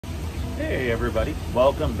Hey everybody,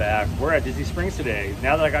 welcome back. We're at Disney Springs today.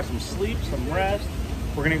 Now that I got some sleep, some rest,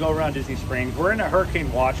 we're gonna go around Disney Springs. We're in a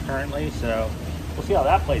hurricane watch currently, so we'll see how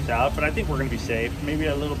that plays out, but I think we're gonna be safe. Maybe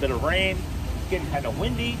a little bit of rain, it's getting kind of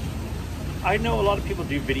windy. I know a lot of people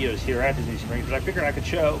do videos here at Disney Springs, but I figured I could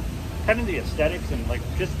show kind of the aesthetics and like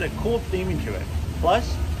just the cool theming to it.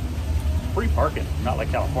 Plus, free parking, not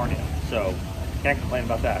like California, so can't complain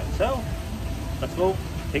about that. So let's go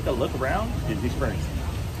take a look around Disney Springs.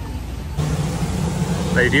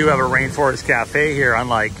 They do have a rainforest cafe here,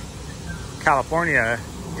 unlike California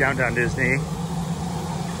downtown Disney,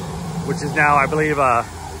 which is now, I believe, a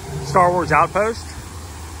Star Wars outpost.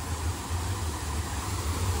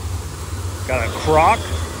 Got a croc.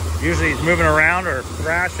 Usually he's moving around or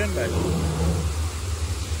thrashing, but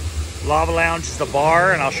Lava Lounge is the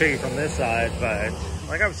bar, and I'll show you from this side. But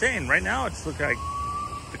like I was saying, right now it's looking like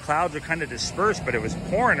the clouds are kind of dispersed, but it was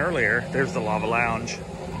pouring earlier. There's the Lava Lounge.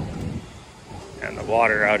 And the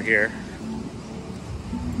water out here.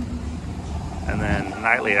 And then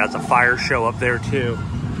nightly has a fire show up there too.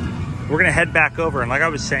 We're gonna head back over, and like I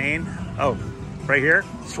was saying, oh, right here,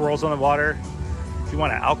 swirls on the water. If you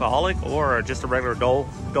want an alcoholic or just a regular Dole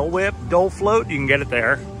float, you can get it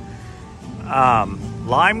there.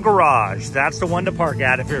 Lime Garage, that's the one to park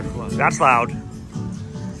at. That's loud.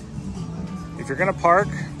 If you're gonna park,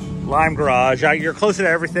 Lime Garage, you're closer to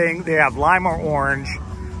everything. They have lime or orange.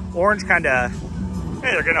 Orange kind of,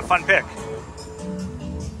 hey, they're getting a fun pick.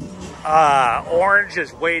 Orange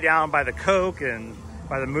is way down by the Coke and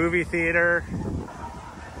by the movie theater.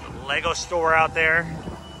 The Lego store out there.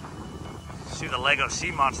 See the Lego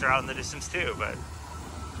Sea Monster out in the distance too, but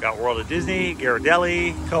got World of Disney,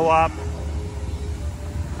 Ghirardelli, Co-op.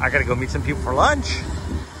 I gotta go meet some people for lunch.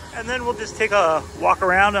 And then we'll just take a walk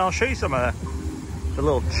around and I'll show you some of the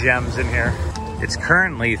little gems in here. It's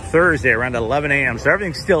currently Thursday around 11 a.m. so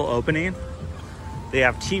everything's still opening. They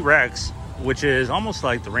have T-Rex, which is almost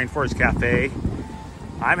like the Rainforest Cafe.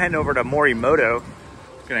 I'm heading over to Morimoto.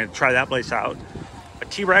 Gonna try that place out. A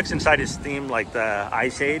T-Rex inside is themed like the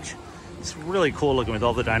Ice Age. It's really cool looking with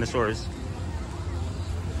all the dinosaurs.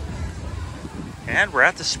 And we're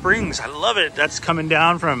at the Springs. I love it. That's coming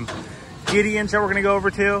down from Gideons that we're gonna go over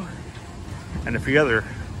to, and a few other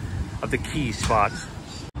of the key spots.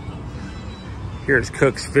 Here's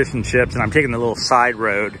Cook's Fish and Chips, and I'm taking the little side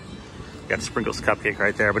road. Got Sprinkles Cupcake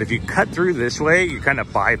right there. But if you cut through this way, you kind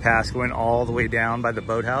of bypass going all the way down by the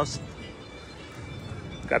boathouse.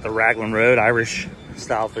 Got the Raglan Road, Irish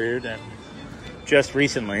style food. And just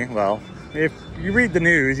recently, well, if you read the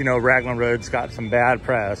news, you know Raglan Road's got some bad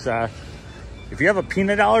press. If you have a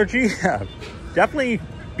peanut allergy, definitely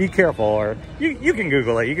be careful, or you can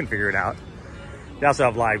Google it, you can figure it out. They also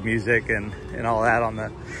have live music and all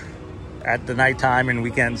that at the nighttime and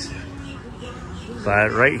weekends.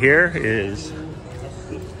 But right here is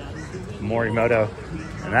Morimoto,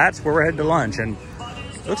 and that's where we're headed to lunch. And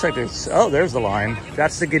it looks like there's the line.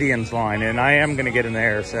 That's the Gideons line, and I am gonna get in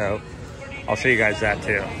there, so I'll show you guys that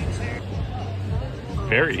too.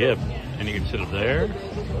 Very hip, and you can sit up there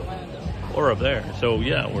or up there. So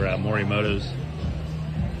yeah, we're at Morimoto's.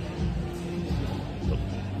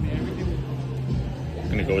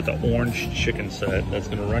 Gonna go with the orange chicken set. That's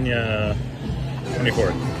gonna run you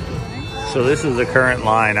 24. So this is the current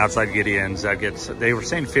line outside Gideons. That gets, they were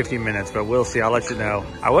saying 50 minutes, but we'll see. I'll let you know.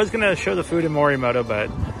 I was gonna show the food in Morimoto,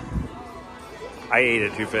 but I ate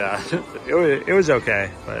it too fast. It was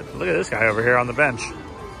okay, but look at this guy over here on the bench,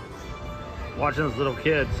 watching those little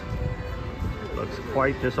kids. Looks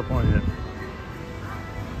quite disappointed.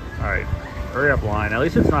 All right, hurry up line. At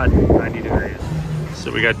least it's not 90 degrees.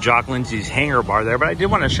 So we got Jock Lindsay's hanger bar there, but I did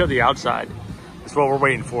want to show the outside. That's what we're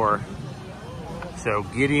waiting for. So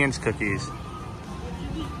Gideon's cookies.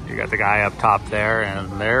 You got the guy up top there,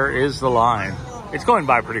 and there is the line. It's going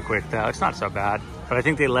by pretty quick though. It's not so bad, but I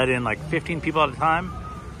think they let in like 15 people at a time.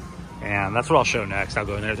 And that's what I'll show next. I'll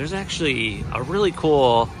go in there. There's actually a really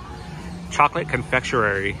cool chocolate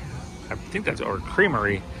confectionery, I think that's, or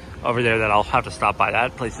creamery over there that I'll have to stop by.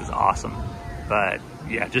 That place is awesome. But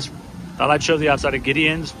yeah, just thought I'd show the outside of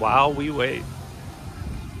Gideon's while we wait.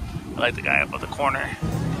 I like the guy up on the corner.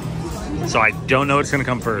 So I don't know what's gonna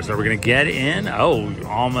come first. Are we gonna get in? Oh,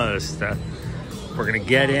 almost. We're gonna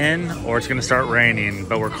get in, or it's gonna start raining,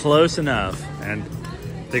 but we're close enough. And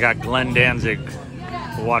they got Glenn Danzig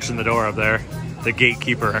watching the door up there, the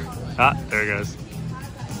gatekeeper. Ah, there he goes.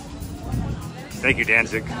 Thank you,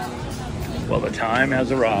 Danzig. Well, the time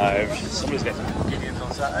has arrived. Somebody's got some Gideons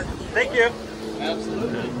outside. Thank you.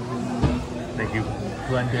 Absolutely. Thank you,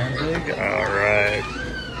 Glenn Danzig. All right.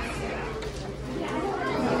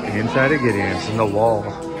 Inside of Gideons in the wall.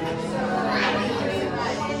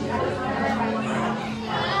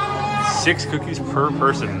 6 cookies per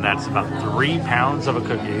person. That's about 3 pounds of a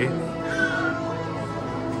cookie.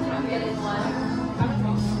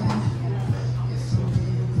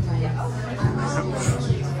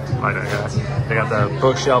 They got the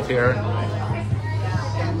bookshelf here.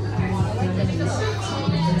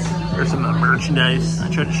 Here's some of the merchandise. I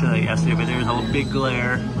tried to show you yesterday, but there's a big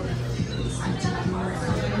glare.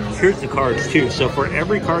 Here's the cards too. So for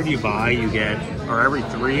every card you buy, you get, or every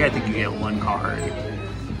 3, I think you get 1 card.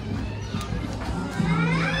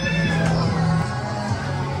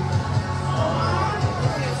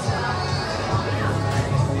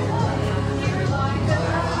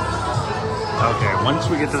 Okay, once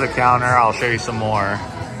we get to the counter, I'll show you some more.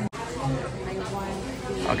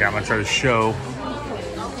 Okay, I'm gonna try to show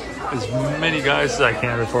as many guys as I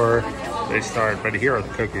can before they start, but here are the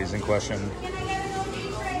cookies in question.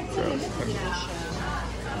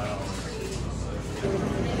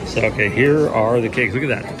 So, okay, here are the cakes. Look at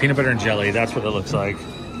that, the peanut butter and jelly. That's what it looks like.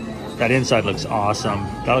 That inside looks awesome.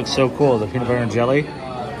 That looks so cool, the peanut butter and jelly.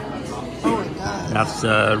 Oh, it does. That's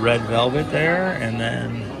the red velvet there, and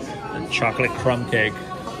then the chocolate crumb cake.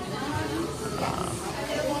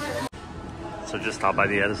 So just stopped by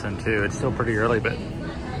the Edison too. It's still pretty early, but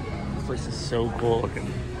this place is so cool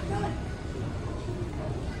looking.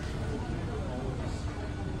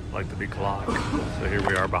 Like the big clock. So here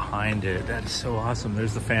we are behind it. That's so awesome.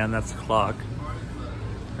 There's the fan, that's the clock.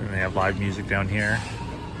 And they have live music down here.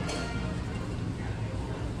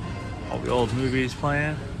 All the old movies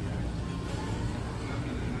playing.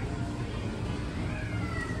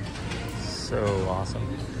 So awesome.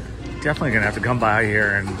 Definitely gonna have to come by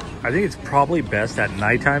here, and I think it's probably best at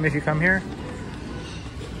nighttime if you come here.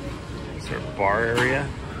 Sort of bar area.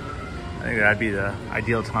 I think that'd be the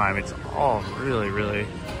ideal time. It's all really, really,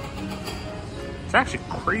 it's actually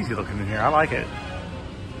crazy looking in here. I like it.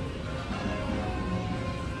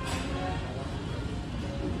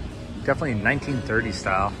 Definitely 1930s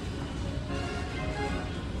style.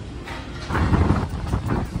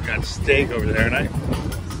 Got steak over there, and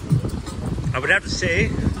I would have to say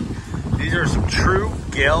these are some true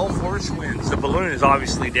gale force winds. The balloon is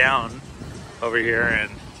obviously down over here,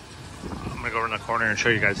 and I'm gonna go in the corner and show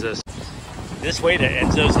you guys this. This way to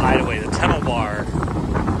Enzo's Hideaway, the tunnel bar.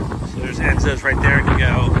 So there's Enzo's right there to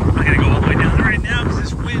go. I'm not gonna go all the way down there right now because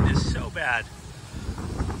this wind is so bad.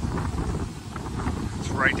 It's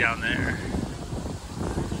right down there.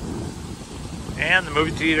 And the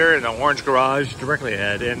movie theater and the Orange Garage directly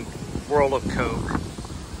ahead, and World of Coke.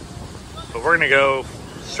 But we're gonna go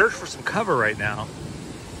search for some cover right now.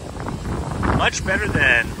 Much better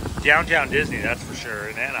than downtown Disney, that's for sure,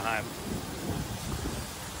 in Anaheim.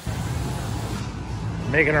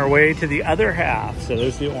 Making our way to the other half. So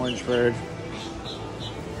there's the Orange Bird.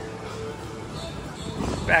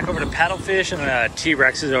 Back over to Paddlefish, and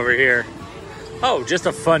T-Rex is over here. Oh, just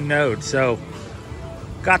a fun note. So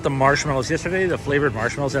got the marshmallows yesterday, the flavored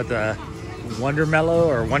marshmallows at the Wonder Mellow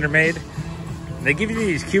or Wonder Made. They give you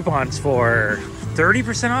these coupons for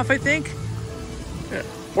 30% off, I think.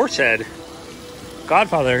 Horsehead,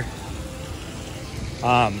 Godfather,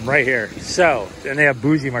 right here. So, and they have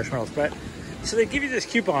boozy marshmallows, but so they give you this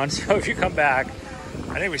coupon. So if you come back,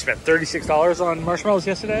 I think we spent $36 on marshmallows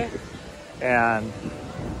yesterday. And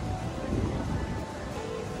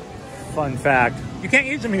fun fact, you can't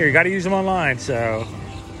use them here. You got to use them online. So,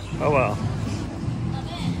 oh well.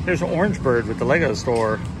 There's an Orange Bird with the Lego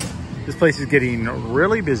store. This place is getting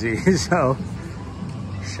really busy. So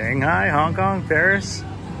Shanghai, Hong Kong, Paris.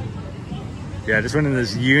 Yeah, I just went in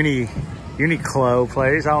this Uniqlo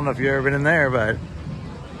place. I don't know if you've ever been in there, but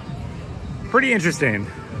pretty interesting.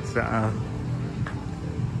 So,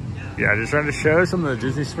 yeah, just trying to show some of the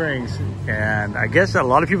Disney Springs. And I guess a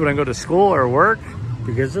lot of people don't go to school or work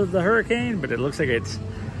because of the hurricane, but it looks like it's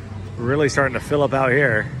really starting to fill up out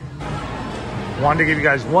here. Wanted to give you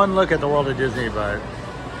guys one look at the world of Disney, but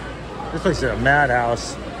this place is a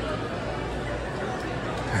madhouse.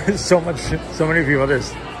 So many people,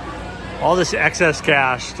 just all this excess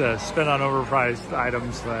cash to spend on overpriced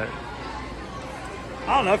items, but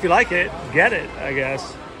I don't know, if you like it, get it, I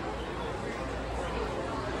guess.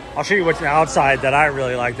 I'll show you what's outside that I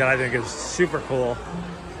really like, that I think is super cool.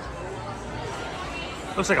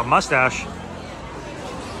 Looks like a mustache.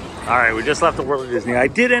 All right, we just left the World of Disney. I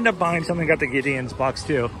did end up buying something, got the Gideons box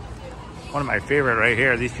too. One of my favorite right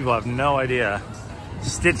here. These people have no idea.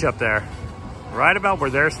 Stitch up there, right about where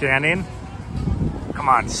they're standing. Come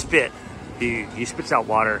on, spit. He spits out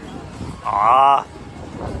water. Ah,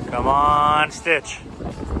 come on, Stitch.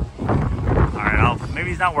 All right, maybe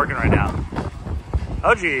he's not working right now.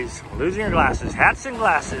 Oh geez, losing your glasses. Hats and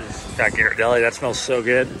glasses. Got Ghirardelli, that smells so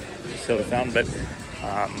good. Soda fountain, but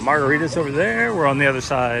Margaritas over there. We're on the other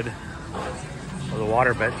side of the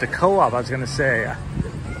water, but the co-op, I was gonna say,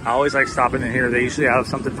 I always like stopping in here. They usually have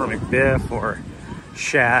something for McBiff or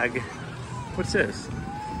Shag. What's this?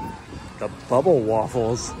 The bubble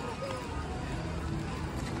waffles.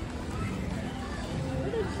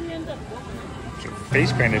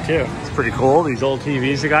 Face painted too. It's pretty cool. These old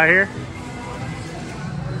TVs they got here.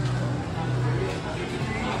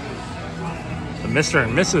 The Mr.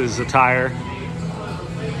 and Mrs. attire.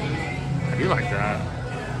 I do like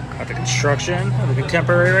that. Got the construction, the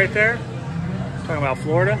contemporary right there. Talking about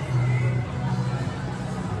Florida.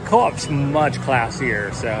 Co-op's much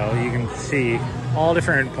classier, so you can see all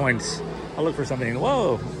different points. I'll look for something.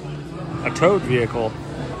 Whoa, a towed vehicle.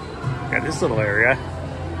 Got this little area.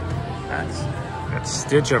 That's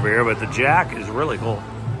Stitch over here, but the jack is really cool.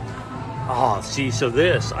 Oh, see, so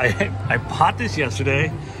this, I bought this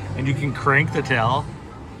yesterday, and you can crank the tail.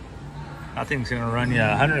 That thing's gonna run you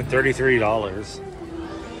 $133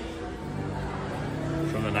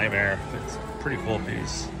 from the Nightmare. It's a pretty cool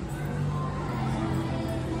piece.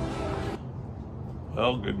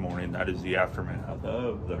 Well, good morning. That is the aftermath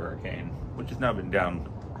of the hurricane, which has now been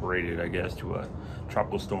downgraded, I guess, to a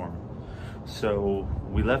tropical storm. So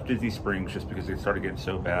we left Disney Springs just because it started getting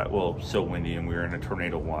so bad, well, so windy, and we were in a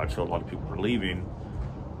tornado watch, so a lot of people were leaving.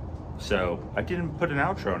 So I didn't put an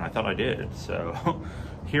outro, and I thought I did. So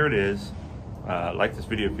here it is. Like this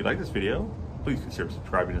video if you like this video. Please consider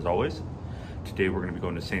subscribing as always. Today we're going to be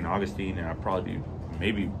going to St. Augustine, and I'll probably do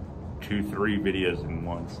maybe 2-3 videos in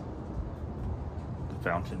once. The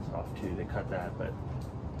fountain's off too. They cut that, but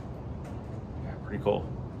yeah, pretty cool.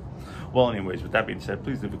 Well, anyways, with that being said,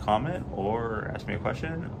 please leave a comment or ask me a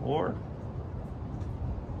question, or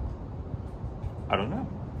I don't know.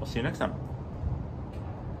 I'll see you next time.